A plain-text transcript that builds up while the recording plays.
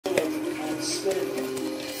Spin.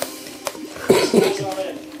 Scores are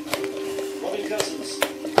in. Robin Cousins,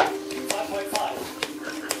 5.5.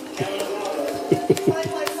 Karen Barber,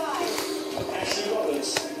 5.5. Ashley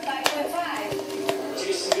Roberts, 5.5.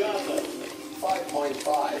 Jason Gardner,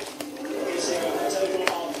 5.5. using a total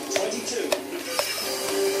of 22.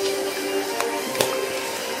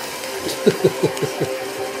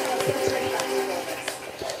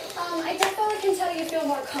 I definitely can tell you feel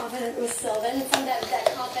more confident with Sylvan, and some of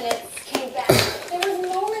that confidence came back. There was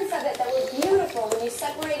moments of it that were beautiful when you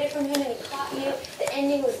separated from him and he caught you. The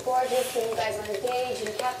ending was gorgeous and you guys were engaged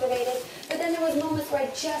and captivated. But then there was moments where I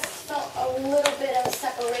just felt a little bit of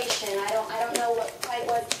separation. I don't know what quite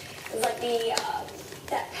was. It was like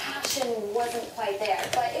that passion wasn't quite there.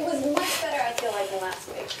 But it was much better, I feel like, than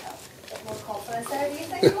last week. More confidence there, do you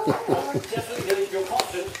think? Definitely, you're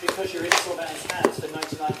confident because you're in Sylvan's hands for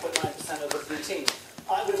 99.9% of the routine.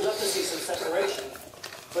 I would love to see some separation,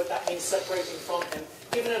 but that means separating from him,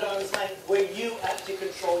 giving it arm's length where you actually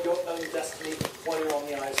control your own destiny while you're on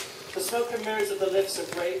the ice. The smoke and mirrors of the lifts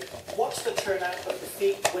are great. Watch the turnout of the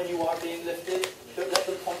feet when you are being lifted. Don't let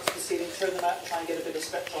them point to the ceiling. Turn them out and try and get a bit of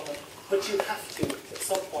stretch on them. But you have to, at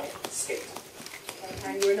some point, skate.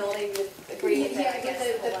 And you were nodding with agreeing there, I guess.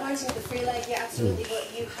 The pointing of the free leg, yeah, absolutely, but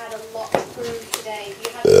you had a lot to prove today. You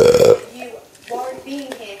had to prove that you weren't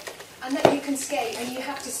being here and that you can skate and you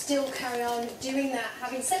have to still carry on doing that.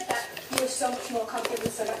 Having said that, you were so much more confident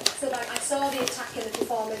with Sylvan. I saw the attack in the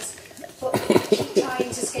performance, but keep trying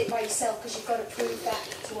to skate by yourself because you've got to prove that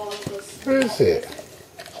to all of us. Where is it?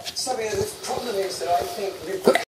 Sorry, the problem is that I think